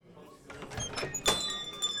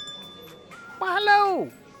Why,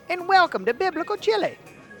 hello, and welcome to Biblical Chili.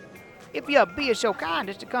 If you'll be so kind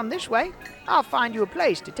as to come this way, I'll find you a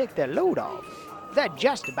place to take their load off. They're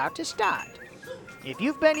just about to start. If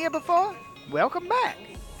you've been here before, welcome back.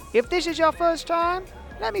 If this is your first time,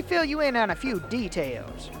 let me fill you in on a few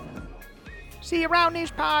details. See, around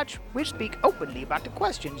these parts, we speak openly about the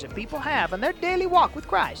questions that people have in their daily walk with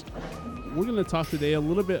Christ. We're going to talk today a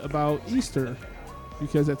little bit about Easter,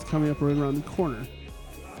 because that's coming up right around the corner.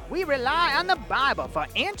 We rely on the Bible for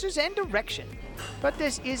answers and direction, but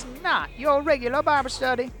this is not your regular Bible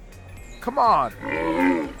study. Come on.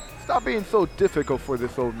 Stop being so difficult for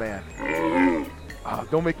this old man.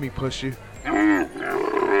 Don't make me push you.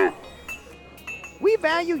 We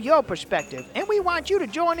value your perspective, and we want you to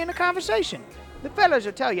join in the conversation. The fellas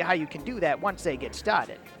will tell you how you can do that once they get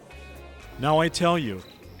started. Now I tell you,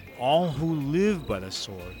 all who live by the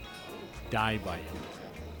sword die by it.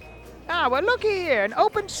 Well, looky here, an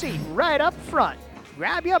open seat right up front.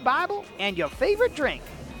 Grab your Bible and your favorite drink.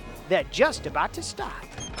 They're just about to start.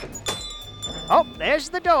 Oh, there's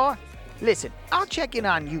the door. Listen, I'll check in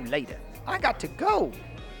on you later. I got to go.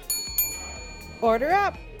 Order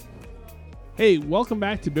up. Hey, welcome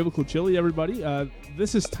back to Biblical Chili, everybody.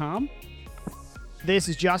 This is Tom. This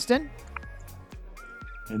is Justin.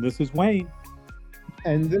 And this is Wayne.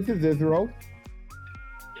 And this is Israel.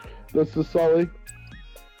 This is Sully.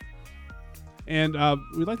 And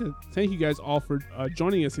we'd like to thank you guys all for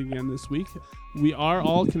joining us again this week. We are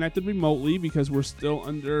all connected remotely because we're still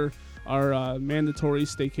under our mandatory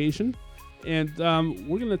staycation. And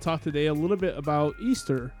we're going to talk today a little bit about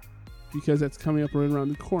Easter, because that's coming up right around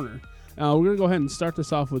the corner. We're going to go ahead and start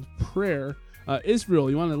this off with prayer. Israel,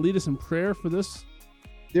 you want to lead us in prayer for this?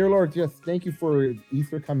 Dear Lord, just thank you for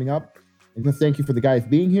Easter coming up. And just thank you for the guys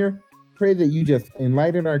being here. Pray that you just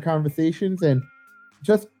enlighten our conversations and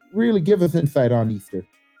just really give us insight on Easter.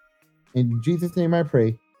 In Jesus' name I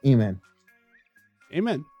pray. Amen.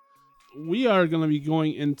 Amen. We are going to be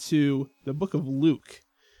going into the book of Luke,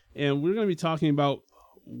 and we're going to be talking about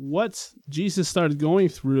what Jesus started going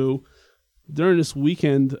through during this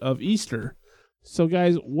weekend of Easter. So,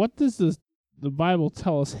 guys, what does the Bible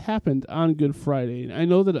tell us happened on Good Friday? And I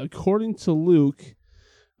know that according to Luke,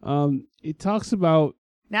 it talks about...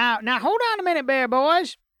 Now, hold on a minute, Bear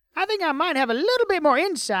Boys. I think I might have a little bit more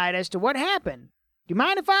insight as to what happened. Do you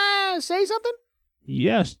mind if I say something?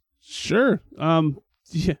 Yes, sure.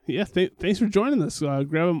 Thanks for joining us.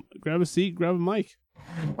 Grab a seat, grab a mic.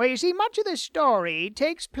 Well, you see, much of this story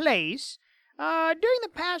takes place during the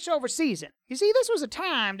Passover season. You see, this was a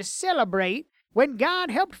time to celebrate when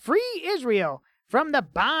God helped free Israel from the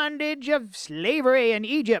bondage of slavery in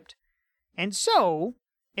Egypt. And so,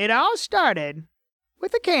 it all started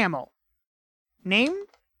with a camel named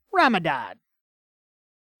Ramadan.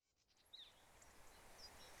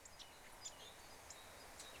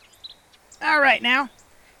 All right, now.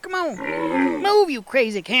 Come on. Move, you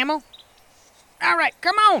crazy camel. All right,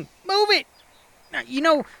 come on. Move it. Now, you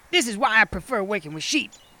know, this is why I prefer working with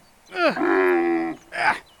sheep. Come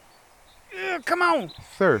on.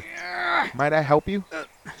 Sir, might I help you?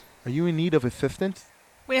 Are you in need of assistance?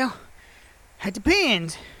 Well, it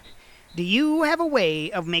depends. Do you have a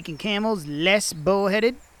way of making camels less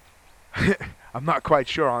bullheaded? I'm not quite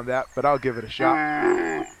sure on that, but I'll give it a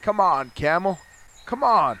shot. Come on, camel. Come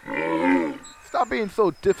on. Stop being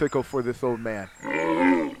so difficult for this old man.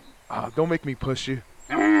 Don't make me push you.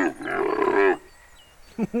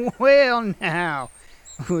 Well, now,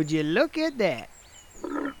 would you look at that?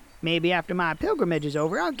 Maybe after my pilgrimage is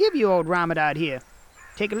over, I'll give you old Ramadan here.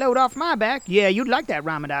 Take a load off my back. Yeah, you'd like that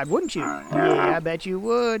Ramadan, wouldn't you? Yeah, I bet you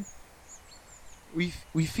would.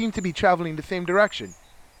 We seem to be traveling the same direction.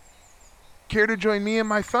 Care to join me and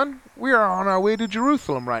my son? We are on our way to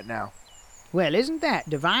Jerusalem right now. Well, isn't that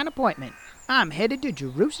divine appointment? I'm headed to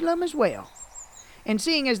Jerusalem as well. And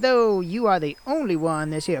seeing as though you are the only one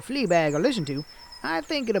this here flea bag will listen to, I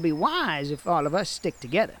think it'll be wise if all of us stick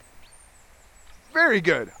together. Very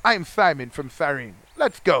good. I'm Simon from Cyrene.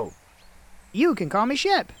 Let's go. You can call me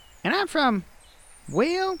Shep, and I'm from,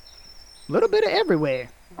 well, a little bit of everywhere.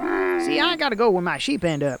 See, I gotta go where my sheep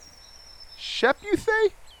end up. Shep, you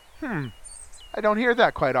say? I don't hear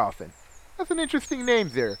that quite often. That's an interesting name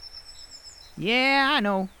there. Yeah, I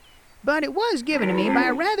know. But it was given to me by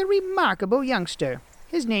a rather remarkable youngster.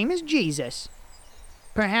 His name is Jesus.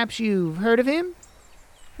 Perhaps you've heard of him?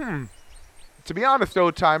 To be honest,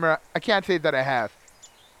 old-timer, I can't say that I have.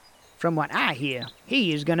 From what I hear,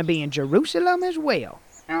 he is going to be in Jerusalem as well.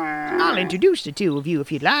 I'll introduce the two of you if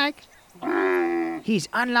you'd like. He's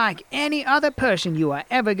unlike any other person you are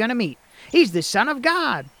ever going to meet. He's the Son of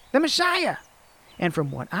God, the Messiah. And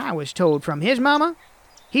from what I was told from his mama,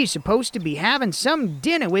 He's supposed to be having some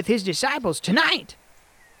dinner with his disciples tonight.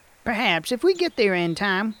 Perhaps if we get there in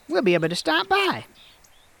time, we'll be able to stop by.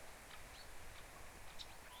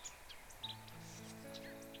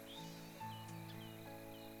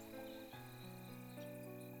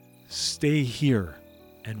 Stay here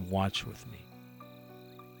and watch with me.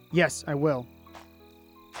 Yes, I will.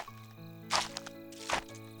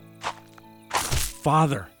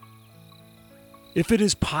 Father, if it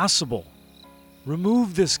is possible,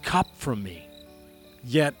 remove this cup from me.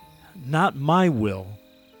 Yet not my will,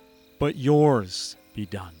 but yours be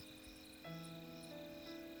done.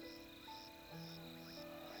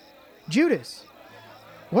 Judas,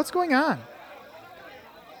 what's going on?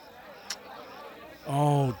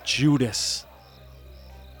 Oh, Judas,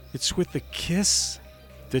 it's with the kiss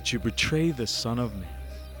that you betray the Son of Man.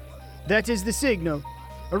 That is the signal.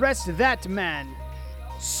 Arrest that man,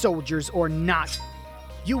 soldiers or not.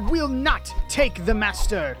 You will not take the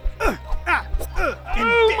master.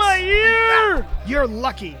 My ear! You're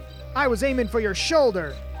lucky. I was aiming for your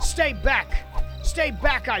shoulder. Stay back. Stay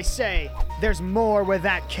back, I say. There's more where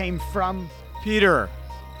that came from. Peter,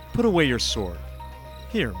 put away your sword.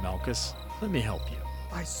 Here, Malchus, let me help you.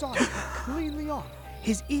 I saw it cleanly off.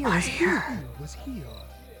 His ear was here.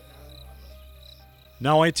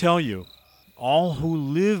 Now I tell you, all who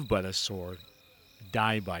live by the sword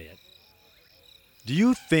die by it. Do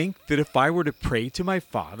you think that if I were to pray to my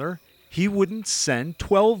Father, he wouldn't send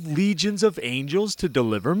 12 legions of angels to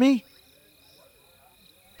deliver me?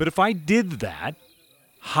 But if I did that,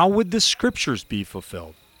 how would the scriptures be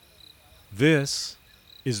fulfilled? This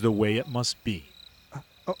is the way it must be.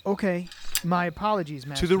 Okay. My apologies,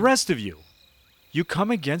 Master. To the rest of you, you come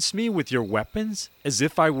against me with your weapons as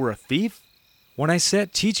if I were a thief? When I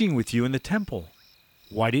sat teaching with you in the temple,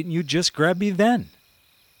 why didn't you just grab me then?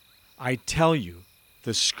 I tell you,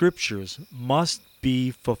 the scriptures must be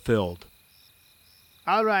fulfilled.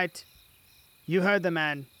 All right. You heard the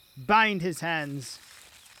man. Bind his hands.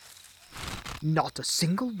 Not a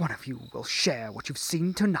single one of you will share what you've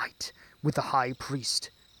seen tonight with the high priest.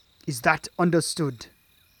 Is that understood?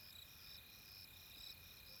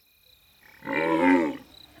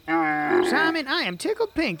 Simon, I am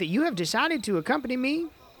tickled pink that you have decided to accompany me.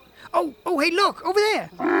 Oh, hey, look, over there.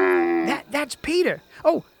 That's Peter.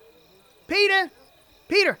 Oh, Peter,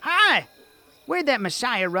 hi. Where'd that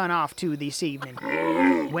Messiah run off to this evening?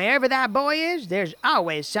 Wherever that boy is, there's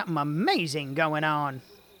always something amazing going on.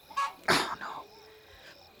 Oh, no.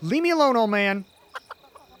 Leave me alone, old man.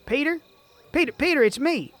 Peter, it's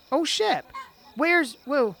me. Oh, Shep.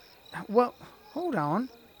 Well, hold on.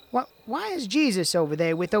 Why is Jesus over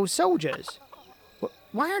there with those soldiers?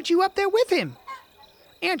 Why aren't you up there with him?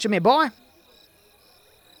 Answer me, boy.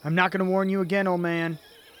 I'm not going to warn you again, old man.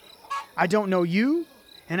 I don't know you,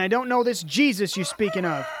 and I don't know this Jesus you're speaking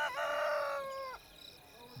of.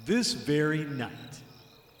 This very night,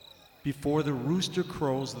 before the rooster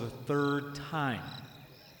crows the third time,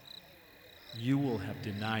 you will have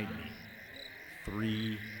denied me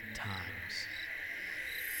 3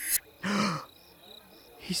 times.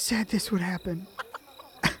 He said this would happen.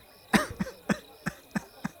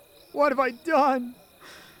 What have I done?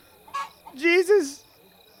 Jesus,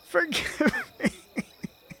 forgive me.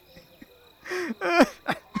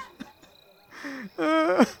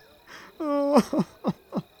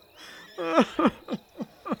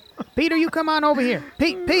 Peter, you come on over here.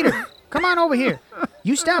 Peter, come on over here.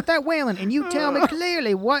 You stop that wailing and you tell me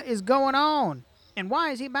clearly what is going on. And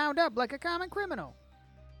why is he bound up like a common criminal?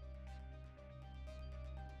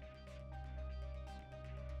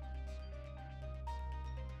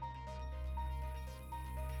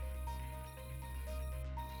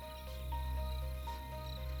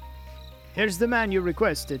 Here's the man you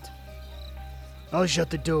requested. I'll shut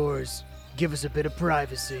the doors. Give us a bit of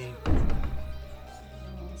privacy.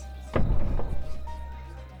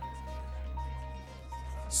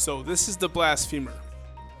 So this is the blasphemer,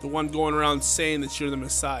 the one going around saying that you're the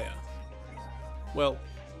Messiah. Well,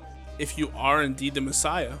 if you are indeed the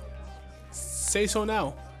Messiah, say so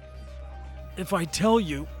now. If I tell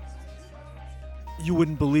you, you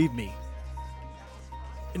wouldn't believe me.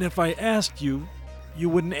 And if I asked you, you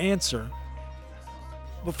wouldn't answer.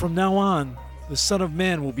 But from now on, the Son of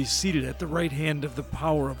Man will be seated at the right hand of the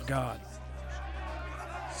power of God.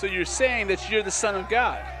 So you're saying that you're the Son of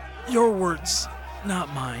God? Your words,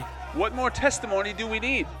 not mine. What more testimony do we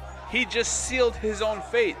need? He just sealed his own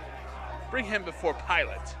fate. Bring him before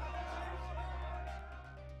Pilate.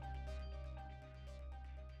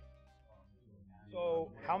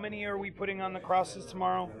 So, how many are we putting on the crosses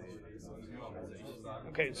tomorrow?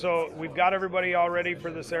 Okay, so we've got everybody all ready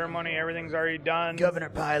for the ceremony. Everything's already done. Governor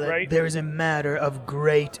Pilate, right? there is a matter of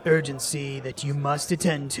great urgency that you must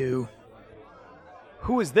attend to.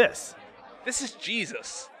 Who is this? This is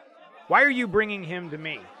Jesus. Why are you bringing him to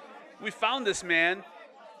me? We found this man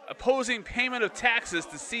opposing payment of taxes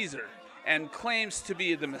to Caesar and claims to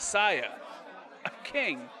be the Messiah, a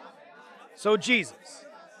king. So, Jesus,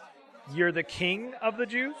 you're the king of the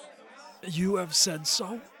Jews? You have said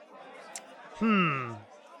so?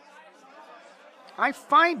 I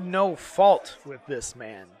find no fault with this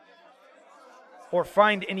man, or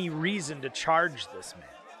find any reason to charge this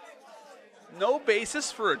man. No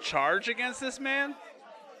basis for a charge against this man,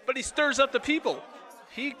 but he stirs up the people.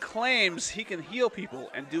 He claims he can heal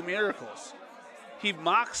people and do miracles. He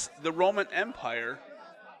mocks the Roman Empire.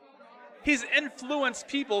 He's influenced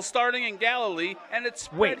people starting in Galilee, and it's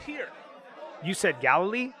spread here. You said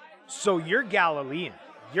Galilee? So you're Galilean.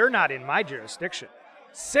 You're not in my jurisdiction.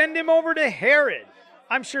 Send him over to Herod.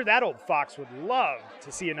 I'm sure that old fox would love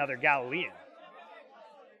to see another Galilean.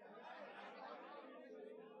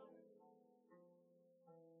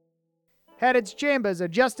 Herod's chambers are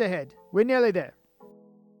just ahead. We're nearly there.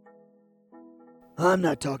 I'm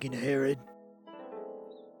not talking to Herod.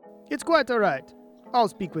 It's quite all right. I'll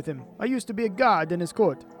speak with him. I used to be a guard in his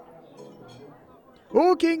court.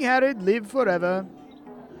 O King Herod, live forever.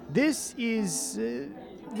 This is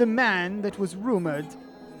the man that was rumored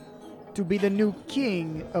to be the new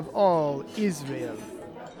king of all Israel.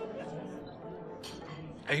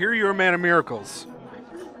 I hear you're a man of miracles,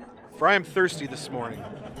 for I am thirsty this morning.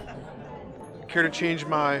 Care to change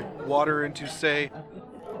my water into, say,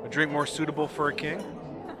 a drink more suitable for a king?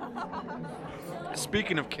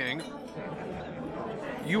 Speaking of king,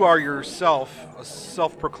 you are yourself a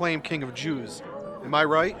self-proclaimed king of Jews. Am I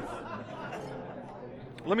right?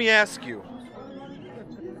 Let me ask you,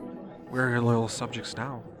 where are your loyal subjects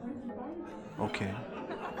now? Okay.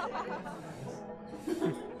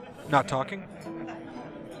 Not talking?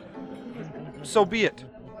 So be it.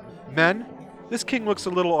 Men, this king looks a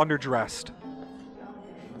little underdressed.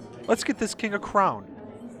 Let's get this king a crown.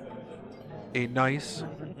 A nice,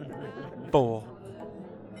 full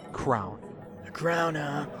crown. A crown,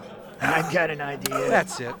 huh? I've got an idea.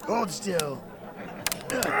 That's it. Hold still.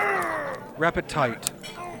 Wrap it tight.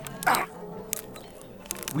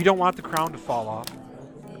 We don't want the crown to fall off.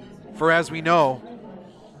 For as we know,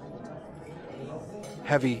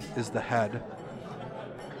 heavy is the head.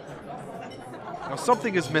 Now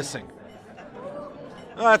something is missing.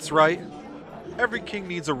 That's right. Every king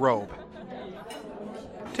needs a robe.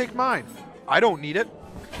 Take mine. I don't need it.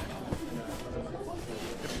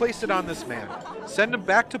 And place it on this man. Send him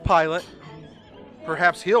back to Pilate.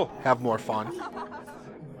 Perhaps he'll have more fun.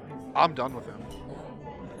 I'm done with him.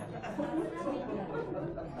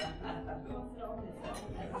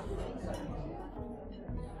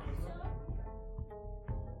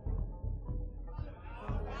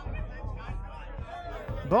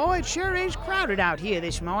 Boy, it sure is crowded out here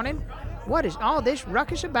this morning. What is all this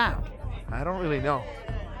ruckus about? I don't really know.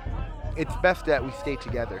 It's best that we stay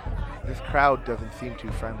together. This crowd doesn't seem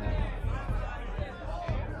too friendly.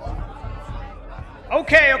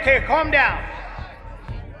 Okay, calm down.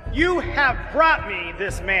 You have brought me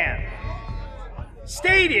this man,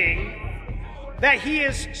 stating that he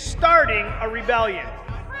is starting a rebellion.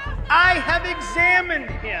 I have examined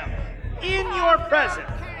him in your presence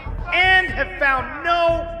and have found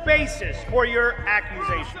no basis for your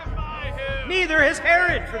accusation. Neither has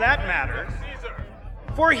Herod, for that matter,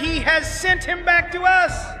 for he has sent him back to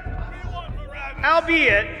us,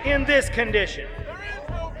 albeit in this condition.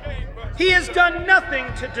 He has done nothing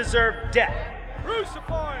to deserve death.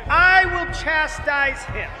 I will chastise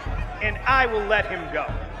him, and I will let him go.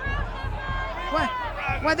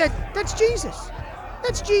 Why, that's Jesus.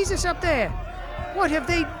 That's Jesus up there. What have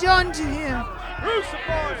they done to him?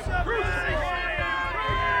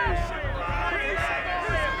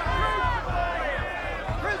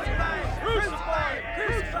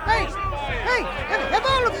 Hey, have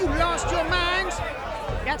all of you lost your minds?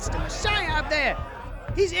 That's the Messiah up there.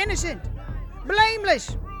 He's innocent,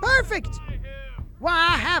 blameless, perfect. Why,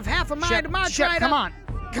 I have half a mind to march right up.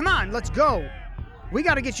 Come on, let's go. We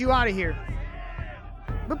got to get you out of here.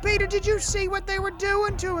 But Peter, did you see what they were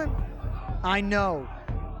doing to him? I know,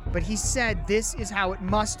 but he said this is how it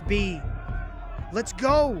must be. Let's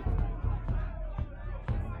go.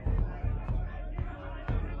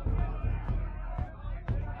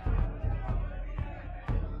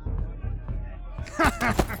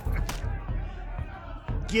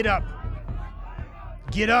 Get up.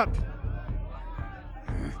 Get up.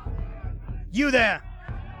 You there.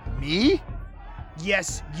 Me?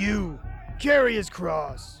 Yes, you. Carry his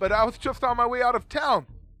cross. But I was just on my way out of town.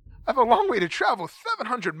 I have a long way to travel,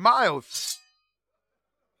 700 miles.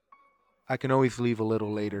 I can always leave a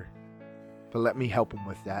little later, but let me help him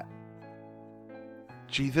with that.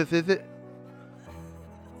 Jesus, is it?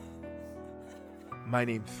 My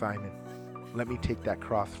name's Simon. Let me take that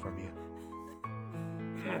cross from you.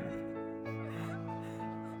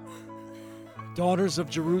 Daughters of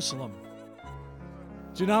Jerusalem,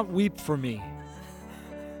 do not weep for me.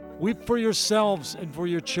 Weep for yourselves and for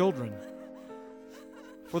your children.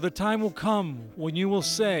 For the time will come when you will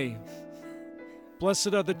say,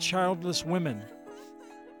 Blessed are the childless women,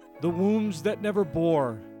 the wombs that never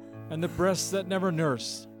bore, and the breasts that never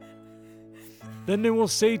nursed. Then they will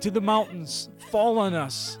say to the mountains, Fall on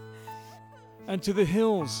us, and to the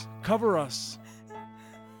hills, Cover us.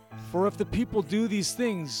 For if the people do these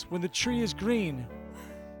things when the tree is green,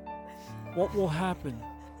 what will happen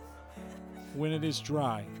when it is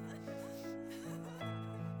dry?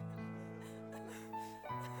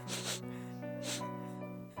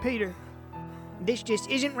 Peter, this just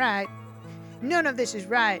isn't right. None of this is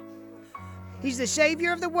right. He's the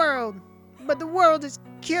savior of the world, but the world is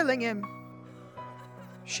killing him.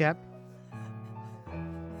 Shep,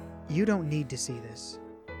 you don't need to see this.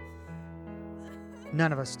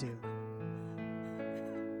 None of us do.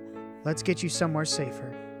 Let's get you somewhere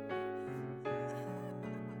safer.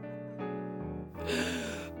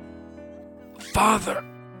 Father,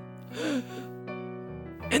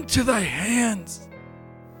 into thy hands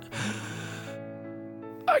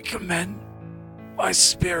I commend my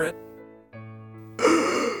spirit.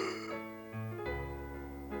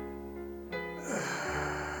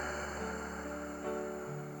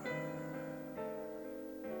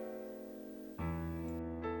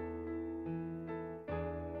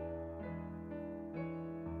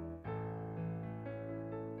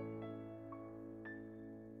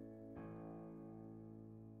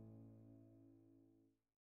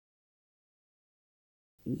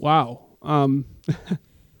 Wow.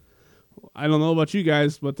 I don't know about you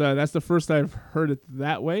guys, but that's the first I've heard it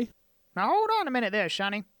that way. Now hold on a minute there,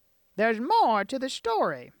 Sonny. There's more to the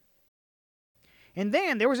story. And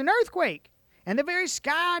then there was an earthquake, and the very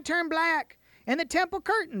sky turned black, and the temple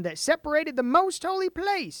curtain that separated the most holy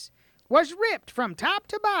place was ripped from top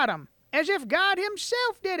to bottom, as if God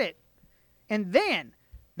himself did it. And then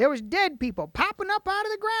there was dead people popping up out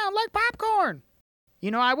of the ground like popcorn. You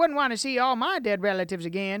know, I wouldn't want to see all my dead relatives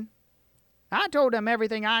again. I told them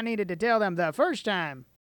everything I needed to tell them the first time.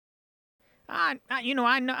 I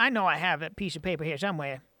know I have a piece of paper here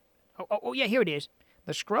somewhere. Oh, yeah, here it is.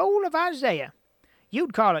 The Scroll of Isaiah.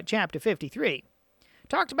 You'd call it chapter 53.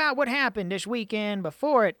 Talked about what happened this weekend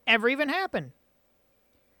before it ever even happened.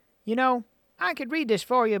 You know, I could read this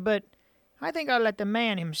for you, but I think I'll let the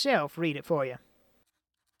man himself read it for you.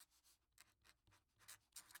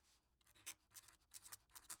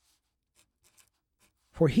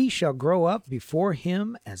 For he shall grow up before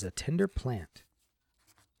him as a tender plant,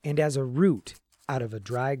 and as a root out of a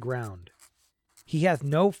dry ground. He hath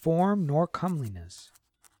no form nor comeliness,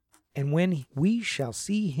 and when we shall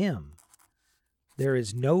see him, there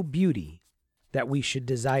is no beauty that we should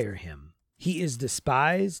desire him. He is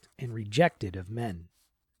despised and rejected of men,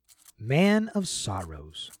 man of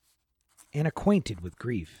sorrows, and acquainted with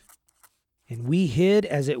grief. And we hid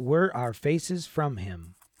as it were our faces from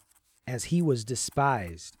him, as he was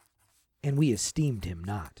despised, and we esteemed him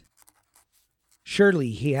not. Surely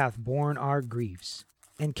he hath borne our griefs,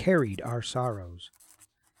 and carried our sorrows.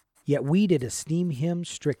 Yet we did esteem him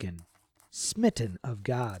stricken, smitten of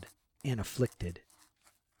God, and afflicted.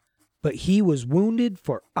 But he was wounded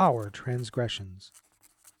for our transgressions.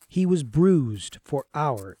 He was bruised for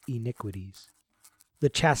our iniquities. The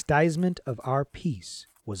chastisement of our peace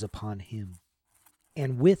was upon him,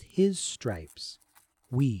 and with his stripes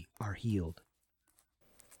we are healed.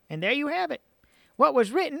 And there you have it. What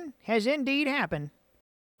was written has indeed happened.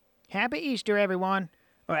 Happy Easter, everyone,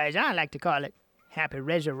 or as I like to call it, Happy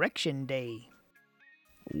Resurrection Day.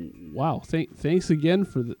 Wow. Thanks again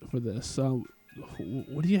for this.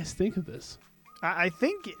 What do you guys think of this? I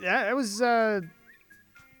think that was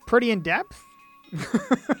pretty in-depth.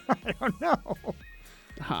 I don't know.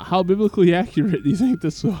 How biblically accurate do you think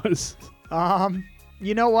this was?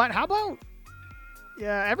 You know what? How about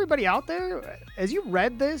everybody out there, as you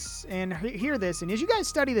read this and hear this, and as you guys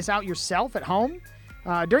study this out yourself at home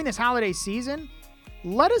during this holiday season,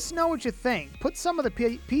 let us know what you think. Put some of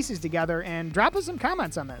the pieces together and drop us some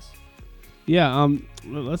comments on this. Yeah,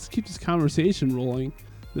 let's keep this conversation rolling.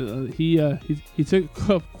 He took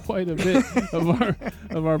up quite a bit of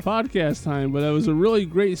our podcast time, but it was a really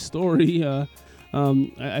great story.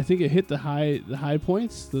 I think it hit the high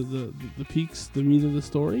points, the peaks, the meat of the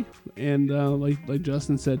story. And like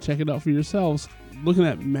Justin said, check it out for yourselves. Looking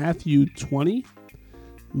at Matthew 20,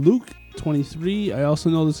 Luke 23. I also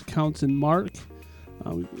know this accounts in Mark.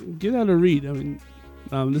 Give that a read. I mean,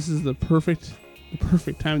 this is the perfect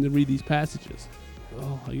time to read these passages.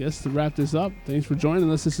 Well, I guess to wrap this up, thanks for joining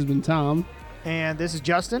us. This has been Tom. And this is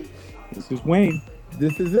Justin. This is Wayne.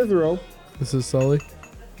 This is Israel. This is Sully.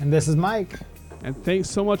 And this is Mike. And thanks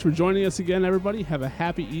so much for joining us again, everybody. Have a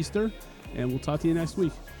happy Easter, and we'll talk to you next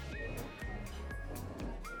week.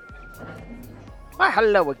 Why,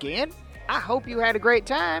 hello again. I hope you had a great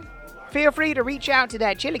time. Feel free to reach out to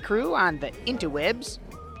that chili crew on the interwebs.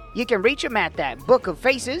 You can reach them at that Book of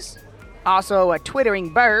Faces, also a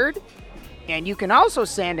twittering bird, and you can also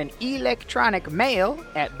send an electronic mail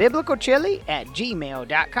at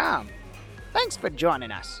biblicalchili@gmail.com. Thanks for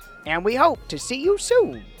joining us, and we hope to see you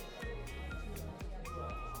soon.